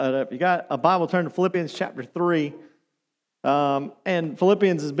If you got a Bible, turn to Philippians chapter 3. And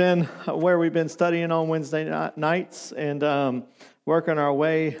Philippians has been where we've been studying on Wednesday nights and working our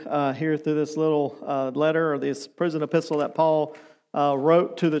way here through this little letter or this prison epistle that Paul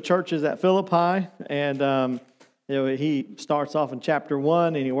wrote to the churches at Philippi. And he starts off in chapter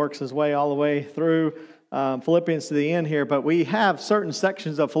 1 and he works his way all the way through Philippians to the end here. But we have certain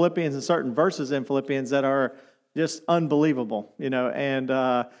sections of Philippians and certain verses in Philippians that are just unbelievable, and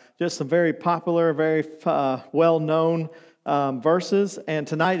just some very popular, very well-known verses. And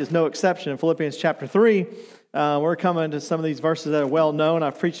tonight is no exception. In Philippians chapter 3, we're coming to some of these verses that are well-known.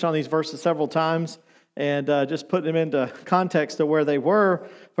 I've preached on these verses several times, and just putting them into context of where they were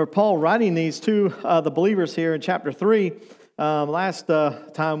for Paul writing these to the believers here in chapter 3. Last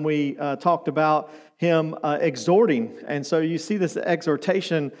time we talked about him exhorting, and so you see this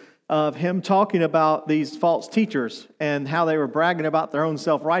exhortation of him talking about these false teachers and how they were bragging about their own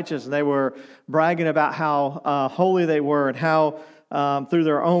self-righteousness. They were bragging about how holy they were and how through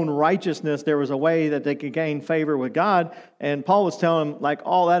their own righteousness there was a way that they could gain favor with God. And Paul was telling them,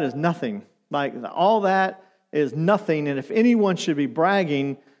 all that is nothing. All that is nothing. And if anyone should be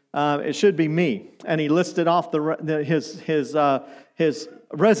bragging, it should be me. And he listed off his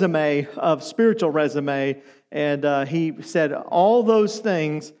resume of spiritual resume, and he said all those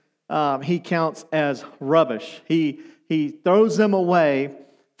things he counts as rubbish. He throws them away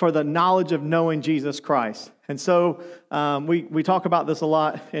for the knowledge of knowing Jesus Christ. And so we talk about this a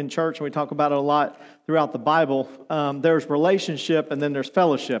lot in church, and we talk about it a lot throughout the Bible. There's relationship, and then there's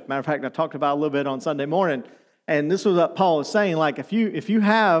fellowship. Matter of fact, I talked about it a little bit on Sunday morning, and this was what Paul was saying. If you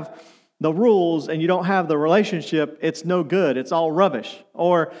have the rules and you don't have the relationship, it's no good. It's all rubbish.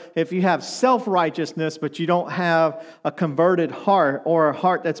 Or if you have self-righteousness, but you don't have a converted heart or a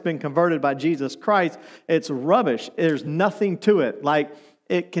heart that's been converted by Jesus Christ, it's rubbish. There's nothing to it.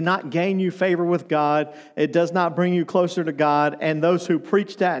 It cannot gain you favor with God. It does not bring you closer to God. And those who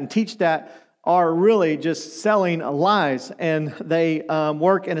preach that and teach that are really just selling lies. And they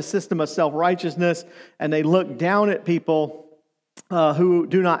work in a system of self-righteousness, and they look down at people who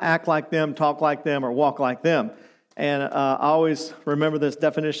do not act like them, talk like them, or walk like them. And I always remember this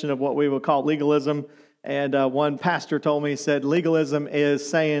definition of what we would call legalism. And one pastor told me, he said, legalism is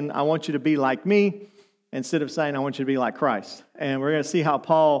saying, I want you to be like me, instead of saying, I want you to be like Christ. And we're going to see how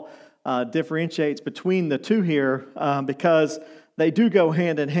Paul differentiates between the two here, because they do go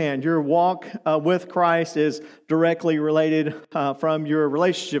hand in hand. Your walk with Christ is directly related from your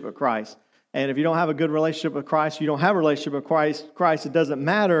relationship with Christ. And if you don't have a good relationship with Christ, you don't have a relationship with Christ, it doesn't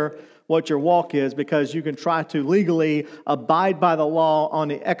matter what your walk is, because you can try to legally abide by the law on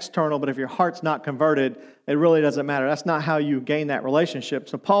the external, but if your heart's not converted, it really doesn't matter. That's not how you gain that relationship.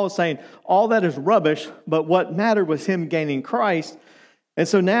 So Paul is saying all that is rubbish, but what mattered was him gaining Christ. And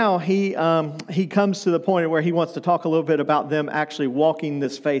so now he comes to the point where he wants to talk a little bit about them actually walking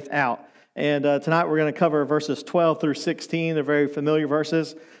this faith out. And tonight we're going to cover verses 12 through 16. They're very familiar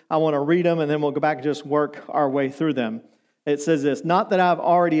verses. I want to read them, and then we'll go back and just work our way through them. It says this: not that I've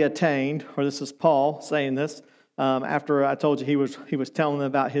already attained, or this is Paul saying this, after I told you he was telling them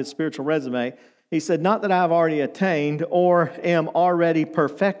about his spiritual resume. He said, not that I've already attained or am already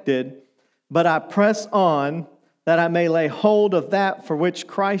perfected, but I press on that I may lay hold of that for which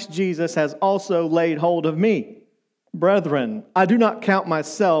Christ Jesus has also laid hold of me. Brethren, I do not count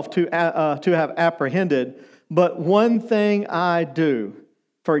myself to have apprehended, but one thing I do,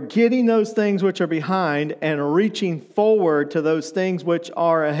 forgetting those things which are behind and reaching forward to those things which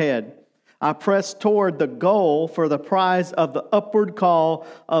are ahead. I press toward the goal for the prize of the upward call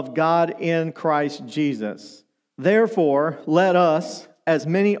of God in Christ Jesus. Therefore, let us, as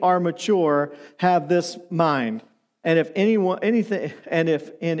many are mature, have this mind. And if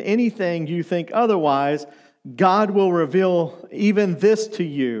in anything you think otherwise, God will reveal even this to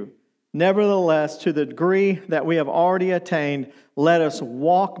you. Nevertheless, to the degree that we have already attained, let us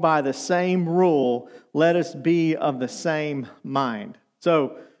walk by the same rule. Let us be of the same mind.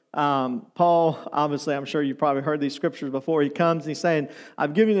 So, Paul, obviously, I'm sure you've probably heard these scriptures before. He comes and he's saying,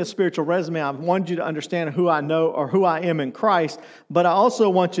 I've given you a spiritual resume. I want you to understand who I know or who I am in Christ. But I also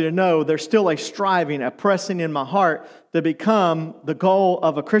want you to know there's still a striving, a pressing in my heart to become the goal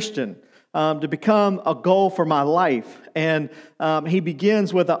of a Christian. To become a goal for my life. And he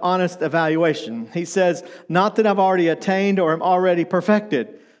begins with an honest evaluation. He says, not that I've already attained or am already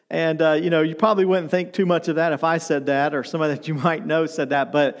perfected. And, you probably wouldn't think too much of that if I said that, or somebody that you might know said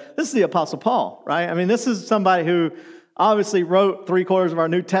that. But this is the Apostle Paul, right? I mean, this is somebody who obviously wrote 3/4 of our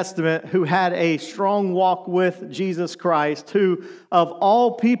New Testament, who had a strong walk with Jesus Christ, who of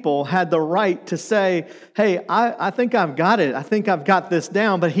all people had the right to say, hey, I think I've got it. I think I've got this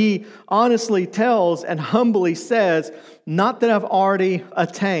down. But he honestly tells and humbly says, not that I've already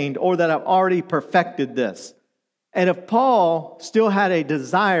attained or that I've already perfected this. And if Paul still had a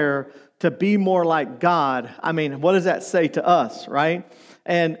desire to be more like God, I mean, what does that say to us, right?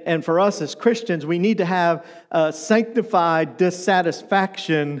 And for us as Christians, we need to have sanctified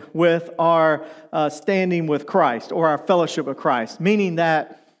dissatisfaction with our standing with Christ or our fellowship with Christ, meaning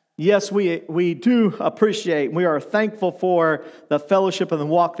that, yes, we do appreciate, we are thankful for the fellowship and the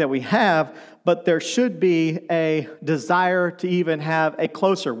walk that we have, but there should be a desire to even have a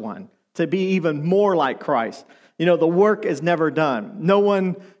closer one, to be even more like Christ. You know, the work is never done. No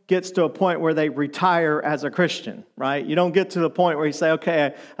one gets to a point where they retire as a Christian, right? You don't get to the point where you say,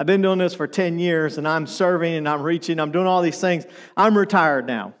 okay, I've been doing this for 10 years and I'm serving and I'm reaching, I'm doing all these things. I'm retired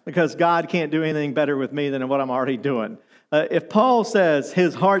now because God can't do anything better with me than what I'm already doing. If Paul says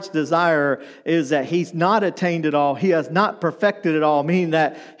his heart's desire is that he's not attained it all, he has not perfected it all, meaning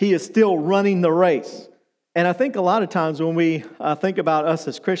that he is still running the race. And I think a lot of times when we think about us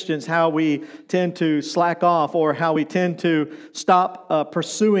as Christians, how we tend to slack off or how we tend to stop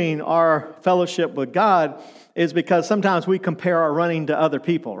pursuing our fellowship with God is because sometimes we compare our running to other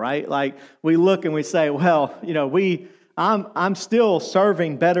people, right? Like we look and we say, well, you know, I'm still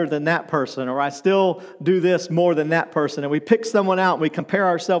serving better than that person, or I still do this more than that person. And we pick someone out and we compare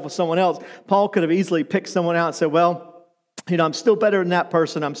ourselves with someone else. Paul could have easily picked someone out and said, well, you know, I'm still better than that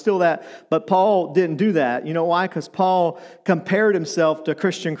person. I'm still that. But Paul didn't do that. You know why? Because Paul compared himself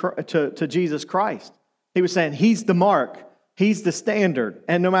to Jesus Christ. He was saying, he's the mark. He's the standard.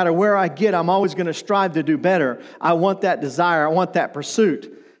 And no matter where I get, I'm always going to strive to do better. I want that desire. I want that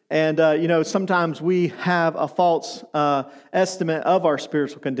pursuit. And, you know, sometimes we have a false estimate of our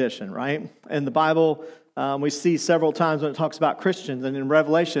spiritual condition, right? In the Bible, we see several times when it talks about Christians. And in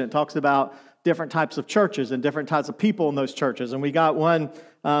Revelation, it talks about different types of churches and different types of people in those churches. And we got one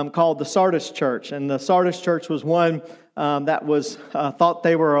called the Sardis Church. And the Sardis Church was one that was thought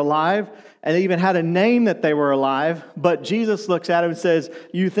they were alive and even had a name that they were alive. But Jesus looks at him and says,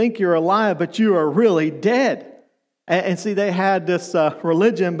 you think you're alive, but you are really dead. And see, they had this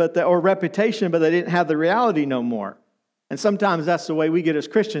religion or reputation, but they didn't have the reality no more. And sometimes that's the way we get as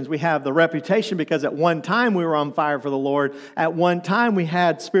Christians. We have the reputation because at one time we were on fire for the Lord. At one time we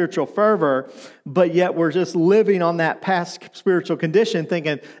had spiritual fervor, but yet we're just living on that past spiritual condition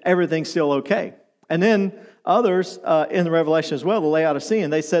thinking everything's still okay. And then others in the Revelation as well, the Laodicean,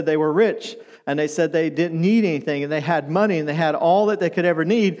 they said they were rich and they said they didn't need anything and they had money and they had all that they could ever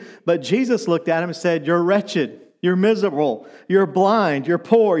need. But Jesus looked at them and said, you're wretched. You're miserable, you're blind, you're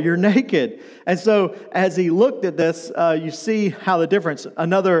poor, you're naked. And so as he looked at this, you see how the difference.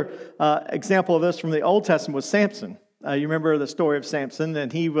 Another example of this from the Old Testament was Samson. You remember the story of Samson,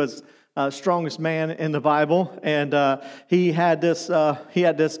 and he was strongest man in the Bible. And he had this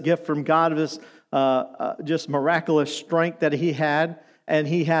gift from God, this just miraculous strength that he had. And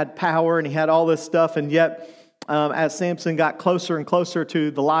he had power and he had all this stuff. And yet, as Samson got closer and closer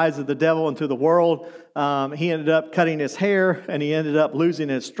to the lies of the devil and to the world, he ended up cutting his hair and he ended up losing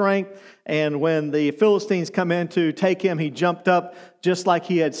his strength. And when the Philistines come in to take him, he jumped up just like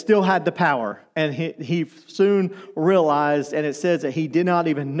he had still had the power. And he soon realized, and it says that he did not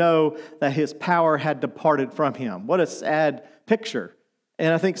even know that his power had departed from him. What a sad picture.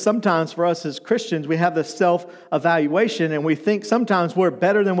 And I think sometimes for us as Christians, we have this self-evaluation and we think sometimes we're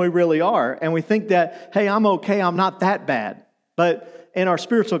better than we really are. And we think that, hey, I'm okay, I'm not that bad. But in our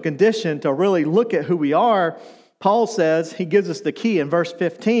spiritual condition, to really look at who we are, Paul says, he gives us the key in verse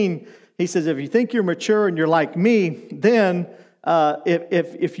 15. He says, if you think you're mature and you're like me, then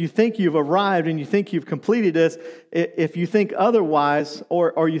if you think you've arrived and you think you've completed this, if you think otherwise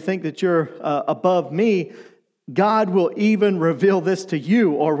or you think that you're above me, God will even reveal this to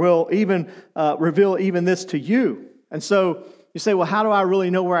you, or will even reveal even this to you. And so you say, well, how do I really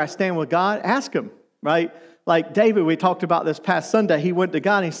know where I stand with God? Ask him, right? Like David, we talked about this past Sunday. He went to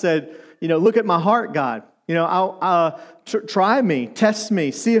God and he said, you know, look at my heart, God. You know, try me, test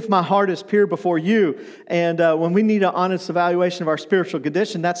me, see if my heart is pure before you. And when we need an honest evaluation of our spiritual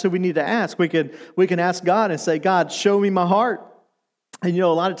condition, that's who we need to ask. We can ask God and say, God, show me my heart. And you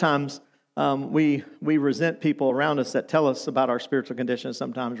know, a lot of times we resent people around us that tell us about our spiritual condition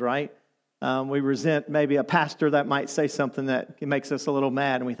sometimes, right? We resent maybe a pastor that might say something that makes us a little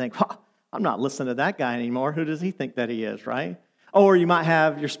mad, and we think, I'm not listening to that guy anymore. Who does he think that he is, right? Or you might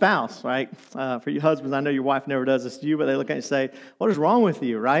have your spouse, right? For you husbands, I know your wife never does this to you, but they look at you and say, what is wrong with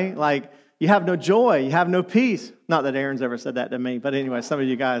you, right? Like, you have no joy, you have no peace. Not that Aaron's ever said that to me, but anyway, some of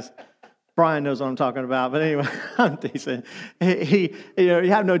you guys, Brian knows what I'm talking about. But anyway, I'm teasing. You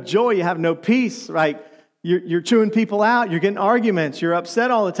have no joy, you have no peace, right? You're chewing people out. You're getting arguments. You're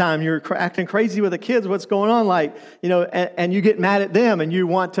upset all the time. You're acting crazy with the kids. What's going on? And you get mad at them and you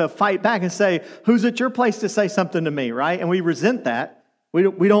want to fight back and say, who's it your place to say something to me, right? And we resent that. We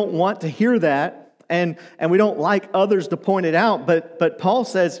don't want to hear that. And we don't like others to point it out. But Paul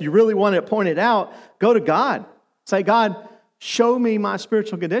says, you really want it pointed out, go to God. Say, God, show me my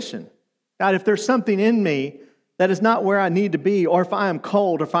spiritual condition. God, if there's something in me that is not where I need to be, or if I am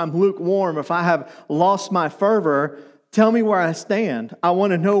cold, or if I'm lukewarm, if I have lost my fervor, tell me where I stand. I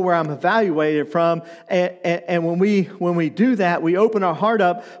want to know where I'm evaluated from. And when we do that, we open our heart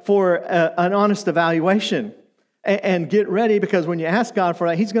up for an honest evaluation. And get ready, because when you ask God for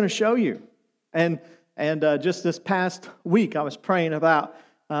that, He's going to show you. And just this past week, I was praying about,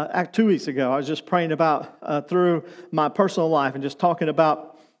 2 weeks ago, I was just praying about through my personal life and just talking about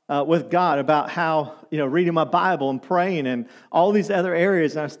with God about how, reading my Bible and praying and all these other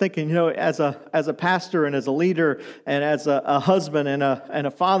areas. And I was thinking, as a pastor and as a leader and as a husband and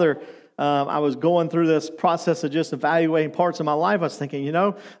a father, I was going through this process of just evaluating parts of my life. I was thinking,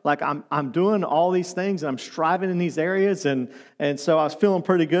 I'm doing all these things and I'm striving in these areas. And so I was feeling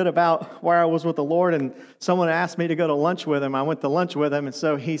pretty good about where I was with the Lord. And someone asked me to go to lunch with him. I went to lunch with him. And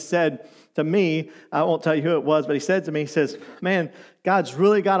so he said to me, I won't tell you who it was, but he said to me, he says, man, God's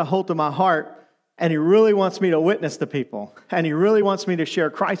really got a hold of my heart. And He really wants me to witness to people. And He really wants me to share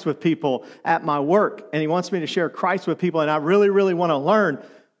Christ with people at my work. And He wants me to share Christ with people. And I really, really want to learn,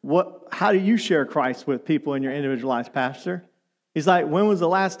 how do you share Christ with people in your individual life, Pastor? He's like, when was the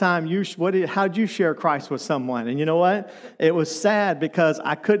last time how'd you share Christ with someone? And you know what? It was sad because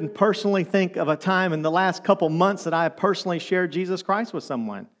I couldn't personally think of a time in the last couple months that I personally shared Jesus Christ with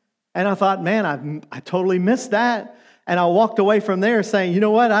someone. And I thought, man, I totally missed that. And I walked away from there saying, you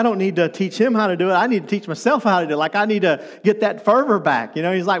know what? I don't need to teach him how to do it. I need to teach myself how to do it. Like, I need to get that fervor back.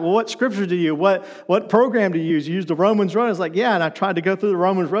 He's like, well, what scripture do you, what program do you use? You use the Romans Road? I was like, yeah. And I tried to go through the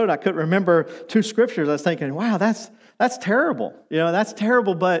Romans Road. I couldn't remember 2 scriptures. I was thinking, wow, that's terrible. That's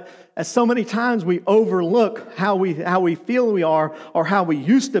terrible. But as so many times we overlook how we feel we are or how we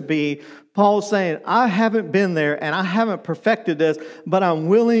used to be. Paul's saying, I haven't been there and I haven't perfected this, but I'm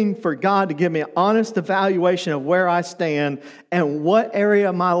willing for God to give me an honest evaluation of where I stand and what area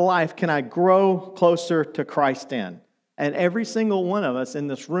of my life can I grow closer to Christ in. And every single one of us in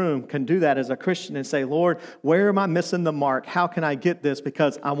this room can do that as a Christian and say, Lord, where am I missing the mark? How can I get this?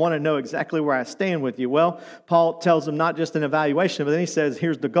 Because I want to know exactly where I stand with you. Well, Paul tells them not just an evaluation, but then he says,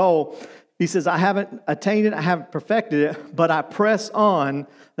 here's the goal. He says, I haven't attained it, I haven't perfected it, but I press on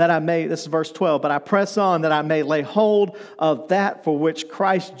that I may, this is verse 12, but I press on that I may lay hold of that for which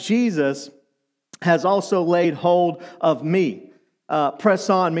Christ Jesus has also laid hold of me.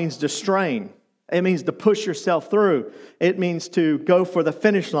 Press on means to strain. It means to push yourself through. It means to go for the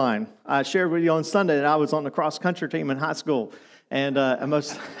finish line. I shared with you on Sunday that I was on the cross-country team in high school. And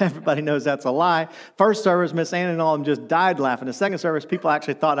most everybody knows that's a lie. First service, Miss Ann and all of them just died laughing. The second service, people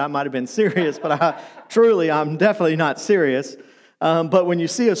actually thought I might have been serious, but I'm definitely not serious. But when you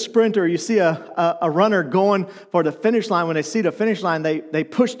see a sprinter, you see a runner going for the finish line, when they see the finish line, they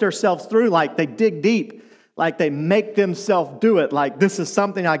push themselves through, like they dig deep. Like they make themselves do it. Like, this is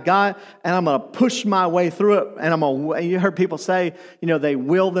something I got, and I'm going to push my way through it. And you heard people say, they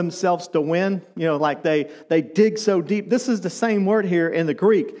will themselves to win. Like they dig so deep. This is the same word here in the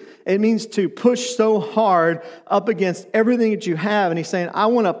Greek. It means to push so hard up against everything that you have. And he's saying, I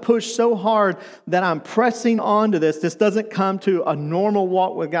want to push so hard that I'm pressing on to this. This doesn't come to a normal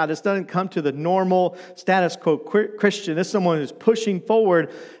walk with God. This doesn't come to the normal status quo Christian. This is someone who's pushing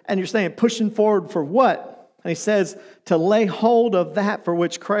forward. And you're saying, pushing forward for what? And he says, to lay hold of that for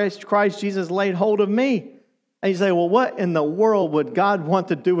which Christ Jesus laid hold of me. And you say, well, what in the world would God want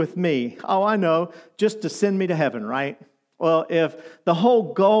to do with me? Oh, I know, just to send me to heaven, right? Well, if the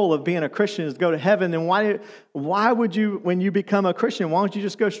whole goal of being a Christian is to go to heaven, then why would you, when you become a Christian, why don't you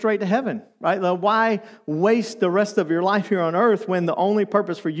just go straight to heaven, right? Why waste the rest of your life here on earth when the only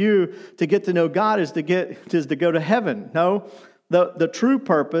purpose for you to get to know God is to go to heaven? No. The true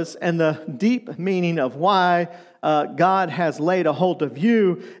purpose and the deep meaning of why God has laid a hold of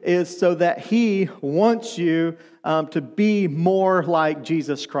you is so that He wants you to be more like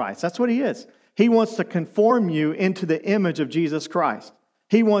Jesus Christ. That's what He is. He wants to conform you into the image of Jesus Christ.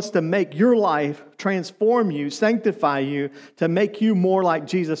 He wants to make your life, transform you, sanctify you, to make you more like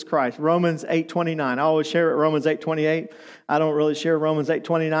Jesus Christ. Romans 8:29. I always share it, Romans 8:28. I don't really share Romans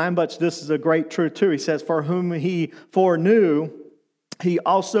 8:29, but this is a great truth too. He says, for whom he foreknew, he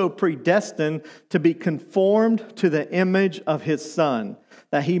also predestined to be conformed to the image of his Son,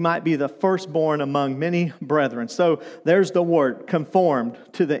 that he might be the firstborn among many brethren. So there's the word, conformed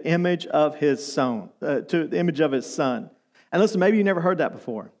to the image of his Son, to the image of his Son. And listen, maybe you never heard that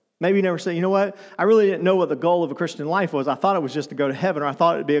before. Maybe you never said, you know what? I really didn't know what the goal of a Christian life was. I thought it was just to go to heaven, or I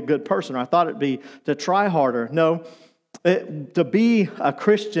thought it'd be a good person, or I thought it'd be to try harder. No, to be a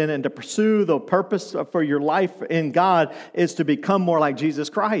Christian and to pursue the purpose for your life in God is to become more like Jesus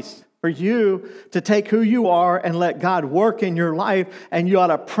Christ. For you to take who you are and let God work in your life, and you ought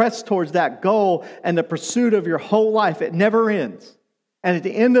to press towards that goal and the pursuit of your whole life. It never ends. And at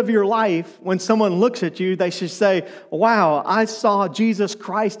the end of your life, when someone looks at you, they should say, wow, I saw Jesus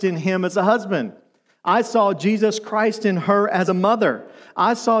Christ in him as a husband. I saw Jesus Christ in her as a mother.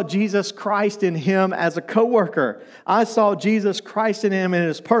 I saw Jesus Christ in him as a coworker. I saw Jesus Christ in him in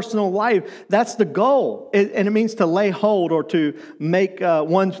his personal life. That's the goal. And it means to lay hold or to make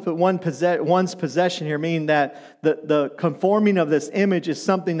one's possession here, meaning that the conforming of this image is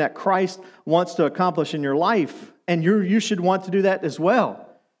something that Christ wants to accomplish in your life. And you should want to do that as well.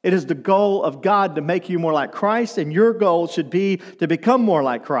 It is the goal of God to make you more like Christ, and your goal should be to become more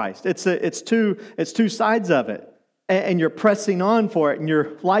like Christ. It's two sides of it. And you're pressing on for it in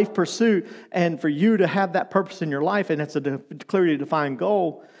your life pursuit, and for you to have that purpose in your life, and it's a clearly defined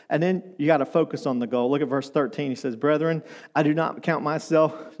goal. And then you got to focus on the goal. Look at verse 13. He says, brethren, I do not count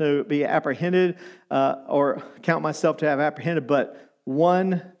myself to be apprehended or count myself to have apprehended, but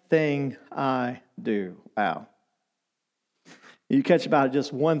one thing I do. Wow. You catch about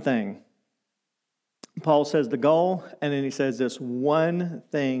just one thing. Paul says the goal, and then he says this one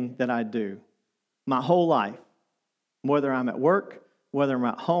thing that I do. My whole life, whether I'm at work, whether I'm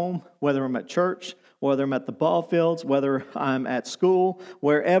at home, whether I'm at church, whether I'm at the ball fields, whether I'm at school,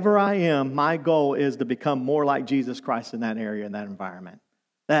 wherever I am, my goal is to become more like Jesus Christ in that area, in that environment.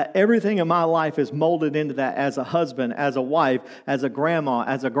 That everything in my life is molded into that as a husband, as a wife, as a grandma,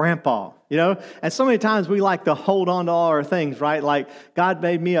 as a grandpa, you know? And so many times we like to hold on to all our things, right? Like God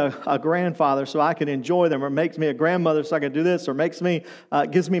made me a grandfather so I can enjoy them, or makes me a grandmother so I can do this, or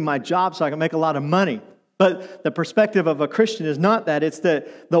gives me my job so I can make a lot of money. But the perspective of a Christian is not that. It's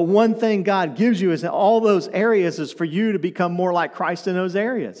that the one thing God gives you is that all those areas is for you to become more like Christ in those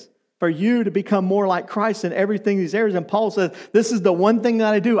areas. For you to become more like Christ in everything in these areas. And Paul says, this is the one thing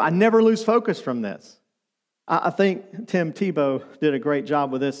that I do. I never lose focus from this. I think Tim Tebow did a great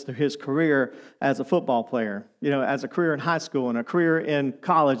job with this through his career as a football player. You know, as a career in high school and a career in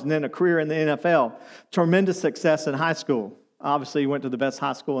college and then a career in the NFL. Tremendous success in high school. Obviously, he went to the best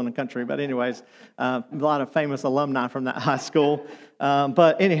high school in the country. But anyways, a lot of famous alumni from that high school.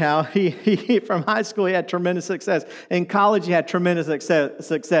 But anyhow, he from high school, he had tremendous success. In college, he had tremendous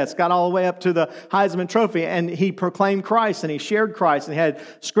success. Got all the way up to the Heisman Trophy. And he proclaimed Christ, and he shared Christ. And he had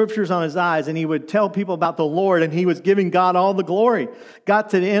scriptures on his eyes. And he would tell people about the Lord. And he was giving God all the glory.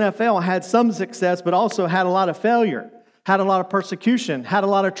 Got to the NFL, had some success, but also had a lot of failure. Had a lot of persecution. Had a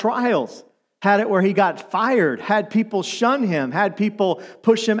lot of trials. Had it where he got fired, had people shun him, had people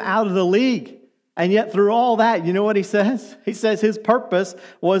push him out of the league. And yet through all that, you know what he says? He says his purpose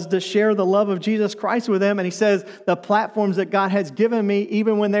was to share the love of Jesus Christ with them. And he says, the platforms that God has given me,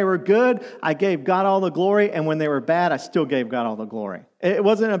 even when they were good, I gave God all the glory. And when they were bad, I still gave God all the glory. It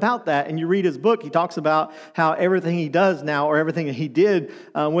wasn't about that. And you read his book, he talks about how everything he does now, or everything that he did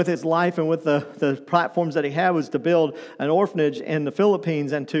with his life and with the platforms that he had, was to build an orphanage in the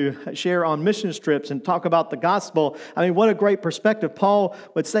Philippines and to share on mission trips and talk about the gospel. I mean, what a great perspective. Paul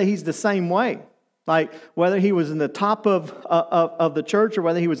would say he's the same way. Like whether he was in the top of the church or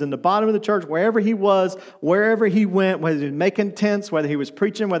whether he was in the bottom of the church, wherever he was, wherever he went, whether he was making tents, whether he was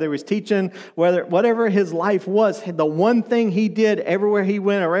preaching, whether he was teaching, whatever his life was, the one thing he did everywhere he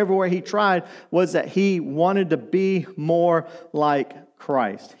went or everywhere he tried was that he wanted to be more like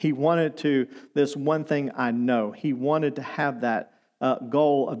Christ. He wanted to, this one thing I know, he wanted to have that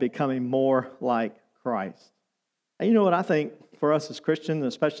goal of becoming more like Christ. And you know what I think? For us as Christians,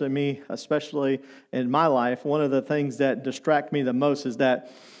 especially me, especially in my life, one of the things that distract me the most is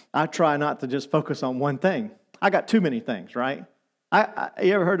that I try not to just focus on one thing. I got too many things, right?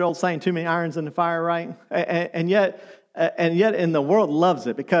 You ever heard the old saying, too many irons in the fire, right? And yet in the world loves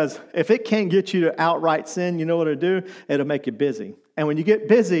it, because if it can't get you to outright sin, you know what it'll do? It'll make you busy. And when you get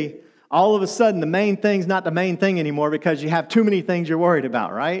busy, all of a sudden the main thing's not the main thing anymore, because you have too many things you're worried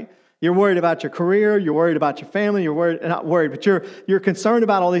about, right? You're worried about your career, you're worried about your family, not worried, but you're concerned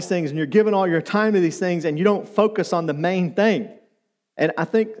about all these things, and you're giving all your time to these things, and you don't focus on the main thing. And I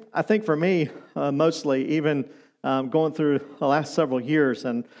think for me, mostly, even going through the last several years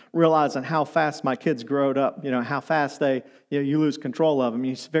and realizing how fast my kids growed up, how fast you lose control of them.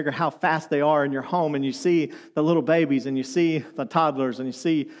 You figure how fast they are in your home, and you see the little babies, and you see the toddlers, and you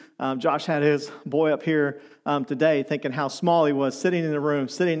see Josh had his boy up here today, thinking how small he was, sitting in the room,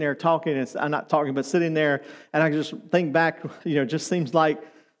 sitting there talking, and not talking, but sitting there, and I just think back, just seems like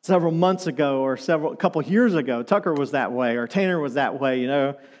several months ago or a couple years ago, Tucker was that way, or Tanner was that way,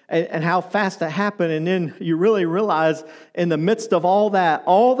 and how fast that happened. And then you really realize in the midst of all that,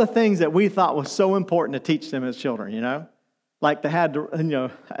 all the things that we thought was so important to teach them as children, like they had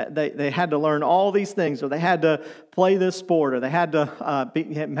to, they had to learn all these things, or they had to play this sport, or they had to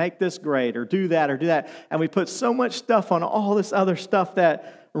make this grade, or do that, and we put so much stuff on all this other stuff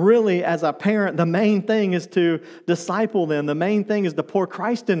that really, as a parent, the main thing is to disciple them. The main thing is to pour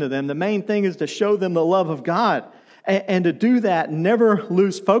Christ into them. The main thing is to show them the love of God. And to do that, never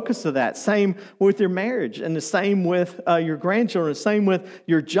lose focus of that. Same with your marriage, and the same with your grandchildren, the same with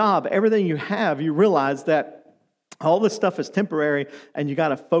your job. Everything you have, you realize that all this stuff is temporary, and you got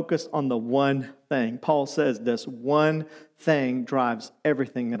to focus on the one thing. Paul says this one thing drives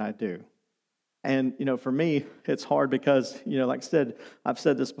everything that I do. And, for me, it's hard because, like I said, I've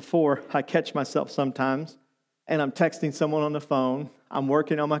said this before, I catch myself sometimes, and I'm texting someone on the phone, I'm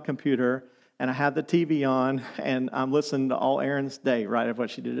working on my computer, and I have the TV on, and I'm listening to all Erin's day, right, of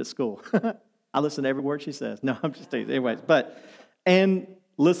what she did at school. I listen to every word she says. No, I'm just teasing. Anyways, and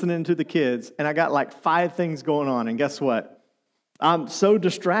listening to the kids, and I got like 5 things going on, and guess what? I'm so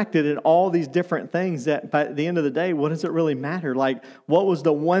distracted in all these different things that by the end of the day, what does it really matter? Like, what was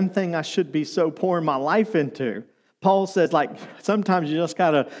the one thing I should be so pouring my life into? Paul says, sometimes you just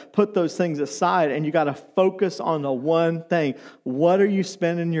got to put those things aside, and you got to focus on the one thing. What are you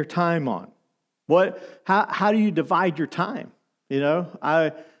spending your time on? How do you divide your time?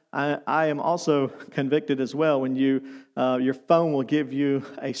 I am also convicted as well when your phone will give you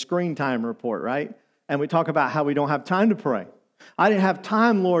a screen time report, right? And we talk about how we don't have time to pray. I didn't have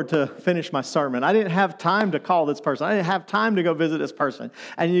time, Lord, to finish my sermon. I didn't have time to call this person. I didn't have time to go visit this person.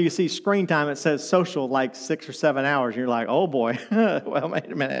 And you see screen time, it says social, like 6 or 7 hours. You're like, oh boy, well,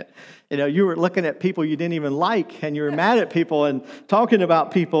 wait a minute. You were looking at people you didn't even like, and you were mad at people and talking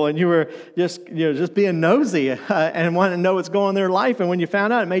about people, and you were just being nosy and wanting to know what's going on in their life. And when you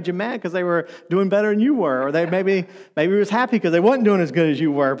found out, it made you mad because they were doing better than you were, or they maybe was happy because they wasn't doing as good as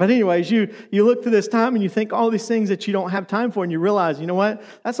you were. But anyways, you look through this time and you think all these things that you don't have time for, and you realize, you know what?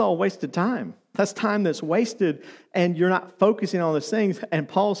 That's all wasted time. That's time that's wasted, and you're not focusing on those things. And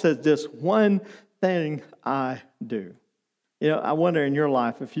Paul says, this one thing I do. I wonder in your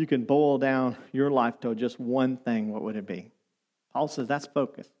life, if you can boil down your life to just one thing, what would it be? Paul says that's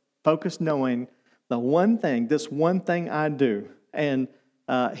focus. Focus knowing the one thing, this one thing I do. And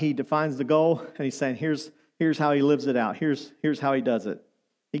he defines the goal, and he's saying, here's how he lives it out. Here's how he does it.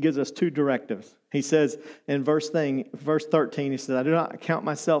 He gives us 2 directives. He says in verse 13, he says, I do not count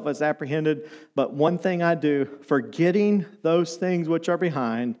myself as apprehended, but one thing I do, forgetting those things which are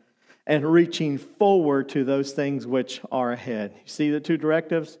behind, and reaching forward to those things which are ahead. You see the 2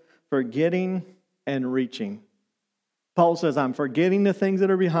 directives? Forgetting and reaching. Paul says, I'm forgetting the things that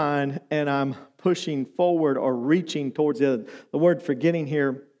are behind, and I'm pushing forward or reaching towards the other. The word forgetting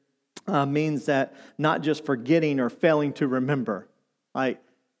here means that not just forgetting or failing to remember. Like,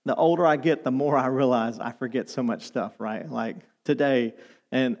 the older I get, the more I realize I forget so much stuff, right? Like today,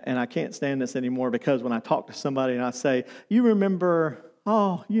 and I can't stand this anymore, because when I talk to somebody and I say, you remember,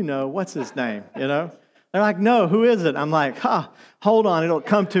 what's his name, They're like, no, who is it? I'm like, hold on, it'll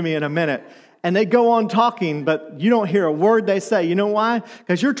come to me in a minute. And they go on talking, but you don't hear a word they say. You know why?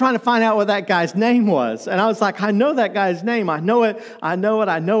 Because you're trying to find out what that guy's name was. And I was like, I know that guy's name. I know it. And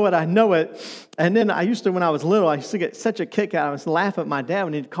then when I was little, I used to get such a kick out. I was laughing at my dad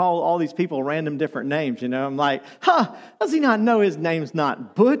when he'd call all these people random different names, I'm like, does he not know his name's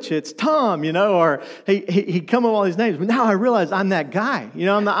not Butch, it's Tom, or he'd come up with all these names. But now I realize I'm that guy.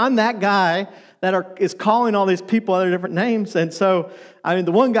 I'm that guy that is calling all these people other different names. And so,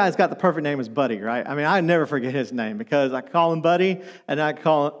 the one guy's got the perfect name is Buddy, right? I never forget his name, because I call him Buddy, and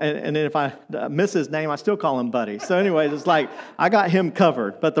and then if I miss his name, I still call him Buddy. So anyways, it's like, I got him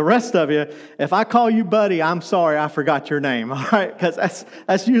covered. But the rest of you, if I call you Buddy, I'm sorry, I forgot your name, all right? Because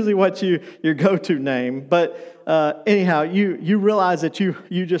that's usually what your go-to name. But anyhow, you realize that you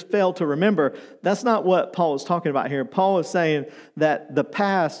just failed to remember. That's not what Paul is talking about here. Paul is saying that the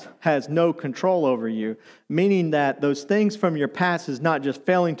past has no control over you, meaning that those things from your past is not just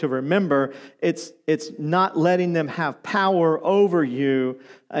failing to remember, it's not letting them have power over you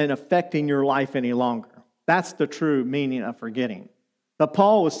and affecting your life any longer. That's the true meaning of forgetting. But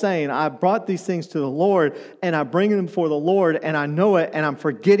Paul was saying, I brought these things to the Lord, and I bring them before the Lord, and I know it, and I'm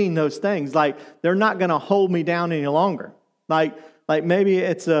forgetting those things. Like, they're not going to hold me down any longer. Like maybe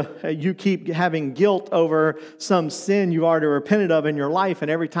it's you keep having guilt over some sin you've already repented of in your life,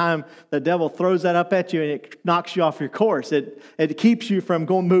 and every time the devil throws that up at you and it knocks you off your course, it keeps you from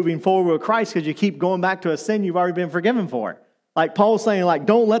moving forward with Christ because you keep going back to a sin you've already been forgiven for. Like Paul's saying, like,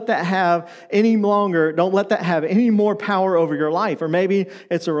 don't let that have any more power over your life. Or maybe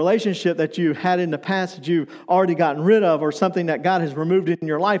it's a relationship that you had in the past that you've already gotten rid of, or something that God has removed in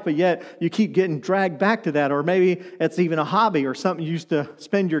your life, but yet you keep getting dragged back to that. Or maybe it's even a hobby or something you used to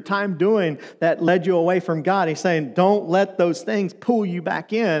spend your time doing that led you away from God. He's saying, don't let those things pull you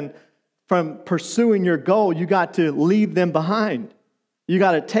back in from pursuing your goal. You got to leave them behind. You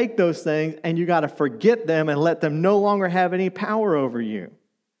got to take those things and you got to forget them and let them no longer have any power over you.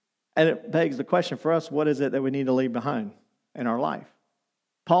 And it begs the question for us, what is it that we need to leave behind in our life?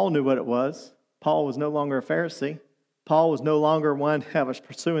 Paul knew what it was. Paul was no longer a Pharisee. Paul was no longer one that was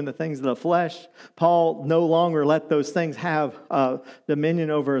pursuing the things of the flesh. Paul no longer let those things have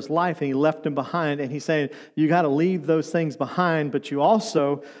dominion over his life, and he left them behind. And he's saying, you got to leave those things behind, but you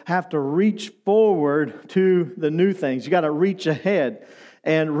also have to reach forward to the new things. You got to reach ahead.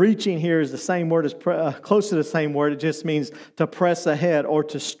 And reaching here is the same word, as close to the same word. It just means to press ahead or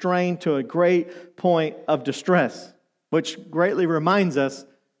to strain to a great point of distress, which greatly reminds us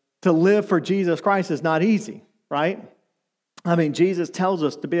to live for Jesus Christ is not easy, right? I mean, Jesus tells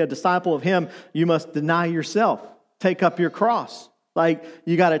us to be a disciple of Him, you must deny yourself, take up your cross. Like,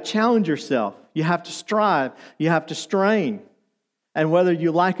 you got to challenge yourself. You have to strive. You have to strain. And whether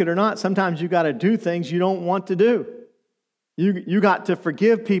you like it or not, sometimes you got to do things you don't want to do. You got to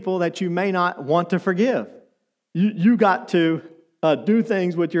forgive people that you may not want to forgive. You got to do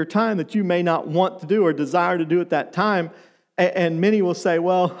things with your time that you may not want to do or desire to do at that time. And many will say,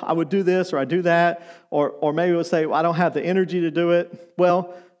 well, I would do this or I do that. Or maybe will say, well, I don't have the energy to do it.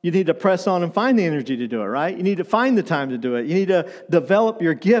 Well, you need to press on and find the energy to do it, right? You need to find the time to do it. You need to develop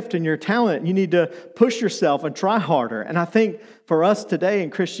your gift and your talent. You need to push yourself and try harder. And I think for us today in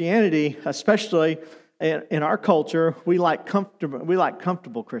Christianity, especially in our culture, we like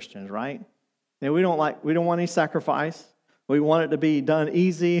comfortable Christians, right? And we don't want any sacrifice. We want it to be done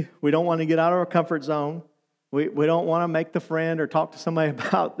easy. We don't want to get out of our comfort zone. We don't want to make the friend or talk to somebody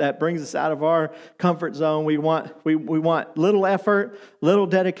about that brings us out of our comfort zone. We want little effort, little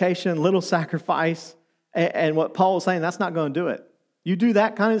dedication, little sacrifice. And what Paul is saying, that's not going to do it. You do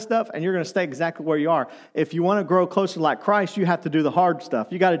that kind of stuff, and you're going to stay exactly where you are. If you want to grow closer like Christ, you have to do the hard stuff.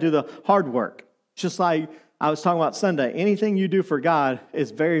 You got to do the hard work. Just like I was talking about Sunday, anything you do for God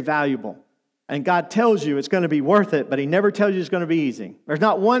is very valuable. And God tells you it's going to be worth it, but He never tells you it's going to be easy. There's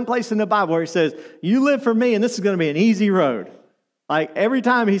not one place in the Bible where He says, you live for me and this is going to be an easy road. Like every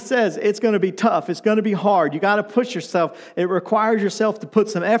time He says it's going to be tough, it's going to be hard, you got to push yourself. It requires yourself to put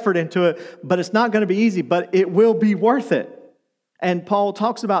some effort into it, but it's not going to be easy, but it will be worth it. And Paul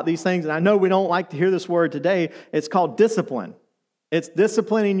talks about these things, and I know we don't like to hear this word today. It's called discipline. It's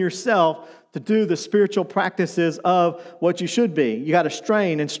disciplining yourself to do the spiritual practices of what you should be. You got to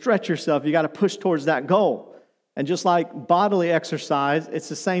strain and stretch yourself. You got to push towards that goal. And just like bodily exercise, it's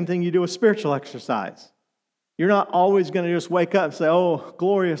the same thing you do with spiritual exercise. You're not always going to just wake up and say, oh,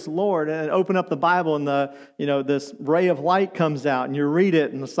 glorious Lord, and open up the Bible and this ray of light comes out and you read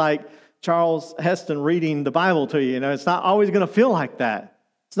it and it's like Charles Heston reading the Bible to you. It's not always going to feel like that.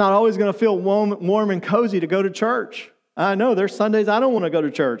 It's not always going to feel warm and cozy to go to church. I know there's Sundays I don't want to go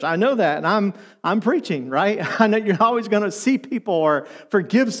to church. I know that, and I'm preaching, right? I know you're not always going to see people or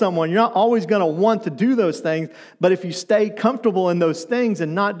forgive someone. You're not always going to want to do those things. But if you stay comfortable in those things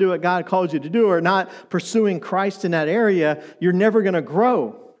and not do what God calls you to do, or not pursuing Christ in that area, you're never going to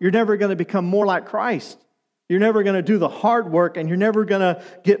grow. You're never going to become more like Christ. You're never going to do the hard work, and you're never going to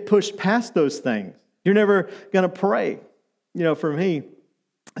get pushed past those things. You're never going to pray. For me,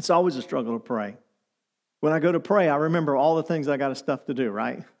 it's always a struggle to pray. When I go to pray, I remember all the things I got stuff to do,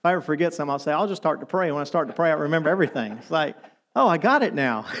 right? If I ever forget something, I'll say, I'll just start to pray. And when I start to pray, I remember everything. It's like, oh, I got it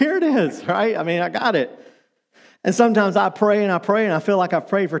now. Here it is, right? I got it. And sometimes I pray and I feel like I've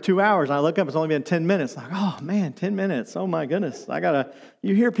prayed for 2 hours. And I look up, it's only been 10 minutes. Like, oh, man, 10 minutes. Oh, my goodness.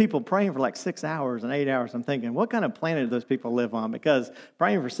 You hear people praying for like 6 hours and 8 hours. I'm thinking, what kind of planet do those people live on? Because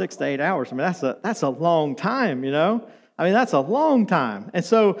praying for 6 to 8 hours, that's a long time, that's a long time. And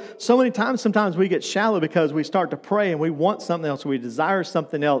so many times, sometimes we get shallow because we start to pray and we want something else. We desire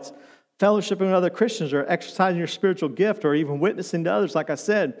something else fellowshipping with other Christians or exercising your spiritual gift or even witnessing to others, like I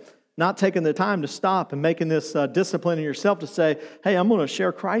said, not taking the time to stop and making this discipline in yourself to say, hey, I'm going to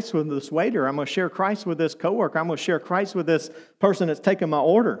share Christ with this waiter. I'm going to share Christ with this coworker. I'm going to share Christ with this person that's taking my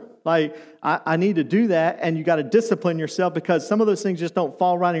order. Like, I need to do that, and you got to discipline yourself because some of those things just don't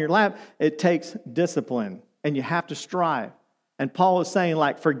fall right in your lap. It takes discipline, and you have to strive. And Paul is saying,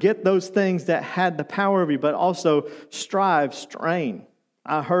 like, forget those things that had the power of you, but also strive, strain.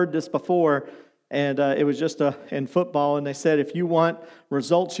 I heard this before, and it was just in football, and they said if you want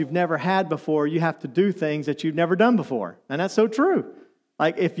results you've never had before, you have to do things that you've never done before. And that's so true.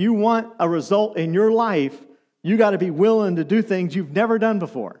 Like, if you want a result in your life, you got to be willing to do things you've never done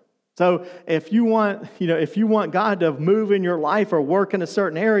before. So if you want God to move in your life or work in a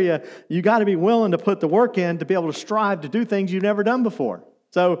certain area, you got to be willing to put the work in to be able to strive to do things you've never done before.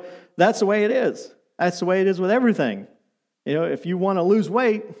 So that's the way it is. That's the way it is with everything. If you want to lose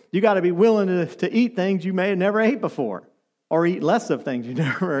weight, you got to be willing to eat things you may have never ate before, or eat less of things you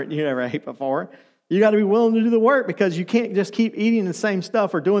never ate before. You got to be willing to do the work because you can't just keep eating the same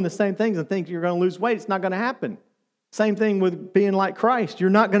stuff or doing the same things and think you're going to lose weight. It's not going to happen. Same thing with being like Christ. You're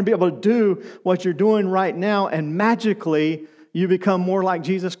not going to be able to do what you're doing right now and magically you become more like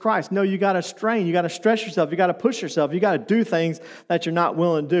Jesus Christ. No, you got to strain. You got to stress yourself. You got to push yourself. You got to do things that you're not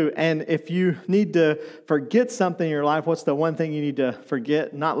willing to do. And if you need to forget something in your life, what's the one thing you need to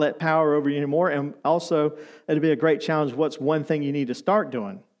forget? Not let power over you anymore. And also, it'll be a great challenge. What's one thing you need to start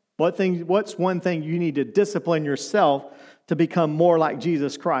doing? What's one thing you need to discipline yourself to become more like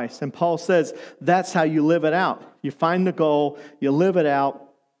Jesus Christ? And Paul says that's how you live it out. You find the goal, you live it out,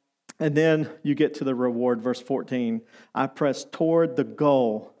 and then you get to the reward. Verse 14, I press toward the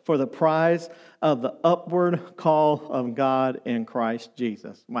goal for the prize of the upward call of God in Christ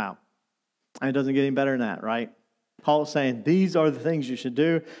Jesus. Wow. And it doesn't get any better than that, right? Paul is saying these are the things you should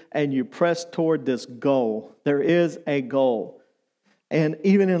do, and you press toward this goal. There is a goal. And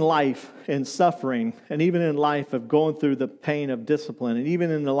even in life, in suffering, and even in life of going through the pain of discipline, and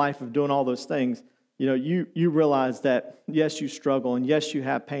even in the life of doing all those things, you realize that, yes, you struggle, and yes, you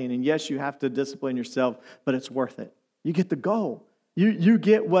have pain, and yes, you have to discipline yourself, but it's worth it. You get the goal. You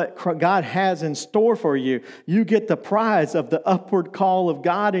get what God has in store for you. You get the prize of the upward call of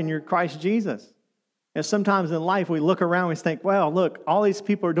God in your Christ Jesus. And sometimes in life, we look around and we think, well, look, all these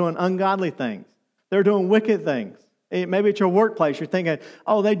people are doing ungodly things. They're doing wicked things. Maybe at your workplace, you're thinking,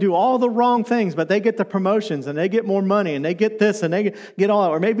 oh, they do all the wrong things, but they get the promotions and they get more money and they get this and they get all that.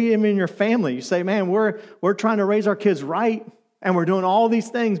 Or maybe even in your family, you say, man, we're trying to raise our kids right and we're doing all these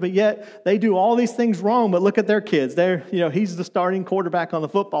things, but yet they do all these things wrong. But look at their kids. He's the starting quarterback on the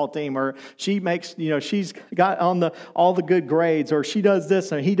football team, or she makes, she's got all the good grades, or she does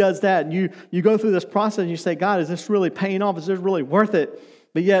this and he does that. And you go through this process and you say, God, is this really paying off? Is this really worth it?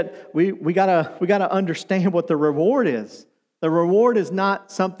 But yet, we gotta understand what the reward is. The reward is not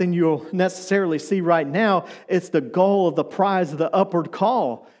something you'll necessarily see right now. It's the goal of the prize of the upward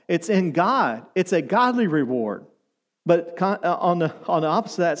call. It's in God. It's a godly reward. But on the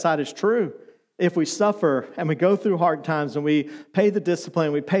opposite of that side is true. If we suffer and we go through hard times and we pay the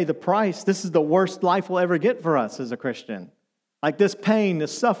discipline, we pay the price, this is the worst life we'll ever get for us as a Christian. Like this pain,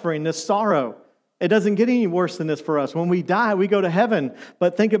 this suffering, this sorrow. It doesn't get any worse than this for us. When we die, we go to heaven.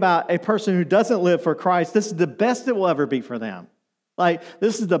 But think about a person who doesn't live for Christ. This is the best it will ever be for them. Like,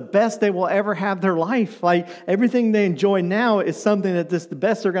 this is the best they will ever have their life. Like, everything they enjoy now is something that this is the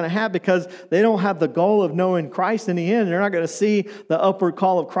best they're going to have because they don't have the goal of knowing Christ in the end. They're not going to see the upward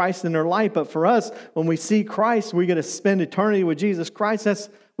call of Christ in their life. But for us, when we see Christ, we're going to spend eternity with Jesus Christ.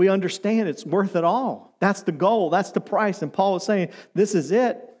 We understand it's worth it all. That's the goal. That's the price. And Paul is saying, this is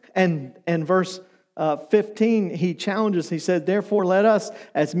it. And verse 15, he challenges, he says, therefore let us,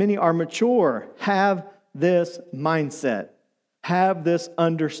 as many are mature, have this mindset, have this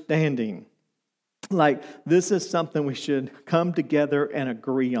understanding. Like, this is something we should come together and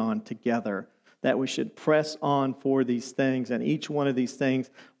agree on together, that we should press on for these things, and each one of these things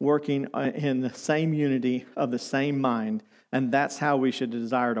working in the same unity of the same mind, and that's how we should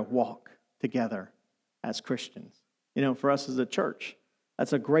desire to walk together as Christians. For us as a church,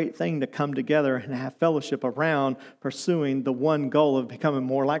 that's a great thing to come together and have fellowship around pursuing the one goal of becoming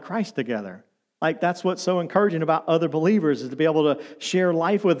more like Christ together. Like, that's what's so encouraging about other believers, is to be able to share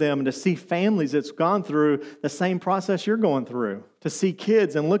life with them and to see families that's gone through the same process you're going through. To see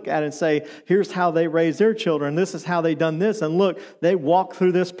kids and look at it and say, here's how they raise their children. This is how they done this. And look, they walk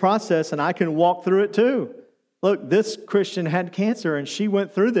through this process and I can walk through it too. Look, this Christian had cancer and she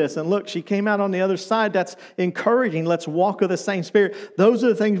went through this. And look, she came out on the other side. That's encouraging. Let's walk with the same spirit. Those are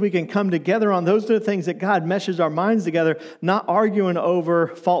the things we can come together on. Those are the things that God meshes our minds together, not arguing over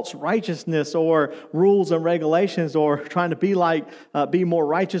false righteousness or rules and regulations or trying to be more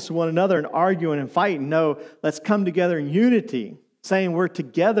righteous to one another and arguing and fighting. No, let's come together in unity, saying we're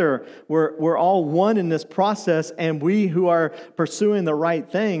together. We're all one in this process, and we who are pursuing the right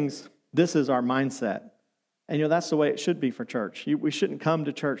things, this is our mindset. And that's the way it should be for church. We shouldn't come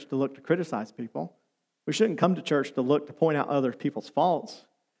to church to look to criticize people. We shouldn't come to church to look to point out other people's faults.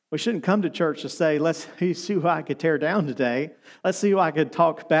 We shouldn't come to church to say, let's see who I could tear down today. Let's see who I could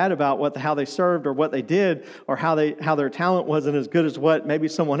talk bad about how they served or what they did or how their talent wasn't as good as what maybe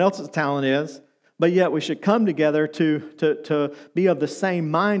someone else's talent is. But yet we should come together to be of the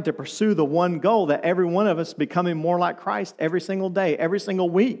same mind, to pursue the one goal, that every one of us becoming more like Christ every single day, every single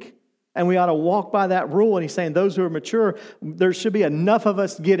week. And we ought to walk by that rule. And he's saying those who are mature, there should be enough of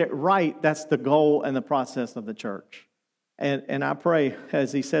us to get it right. That's the goal and the process of the church. And I pray,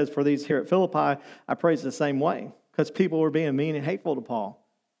 as he says for these here at Philippi, I pray it's the same way. Because people were being mean and hateful to Paul.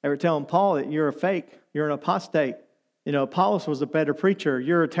 They were telling Paul that you're a fake, you're an apostate. Apollos was a better preacher.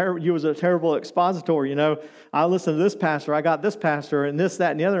 You was a terrible expositor. I listened to this pastor, I got this pastor, and this,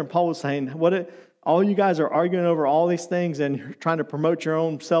 that, and the other. And Paul was saying, all you guys are arguing over all these things and you're trying to promote your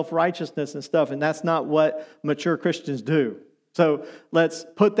own self-righteousness and stuff, and that's not what mature Christians do. So let's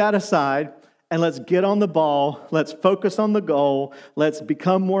put that aside and let's get on the ball. Let's focus on the goal. Let's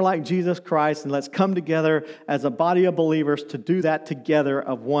become more like Jesus Christ, and let's come together as a body of believers to do that together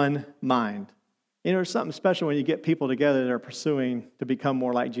of one mind. There's something special when you get people together that are pursuing to become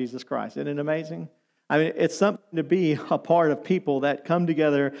more like Jesus Christ. Isn't it amazing? It's something to be a part of people that come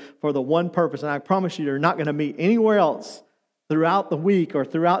together for the one purpose. And I promise you're not going to meet anywhere else throughout the week or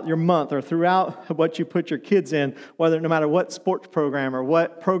throughout your month or throughout what you put your kids in, no matter what sports program or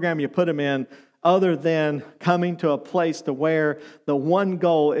what program you put them in, other than coming to a place to where the one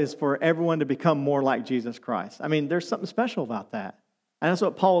goal is for everyone to become more like Jesus Christ. There's something special about that. And that's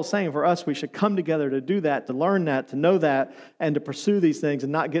what Paul is saying. For us, we should come together to do that, to learn that, to know that, and to pursue these things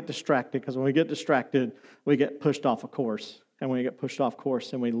and not get distracted. Because when we get distracted, we get pushed off a course. And when we get pushed off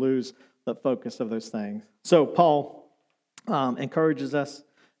course, then we lose the focus of those things. So Paul encourages us.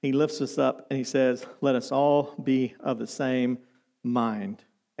 He lifts us up, and he says, let us all be of the same mind.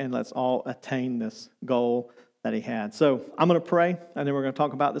 And let's all attain this goal that he had. So I'm going to pray, and then we're going to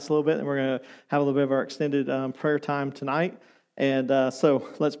talk about this a little bit, and we're going to have a little bit of our extended prayer time tonight. And so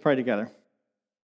let's pray together.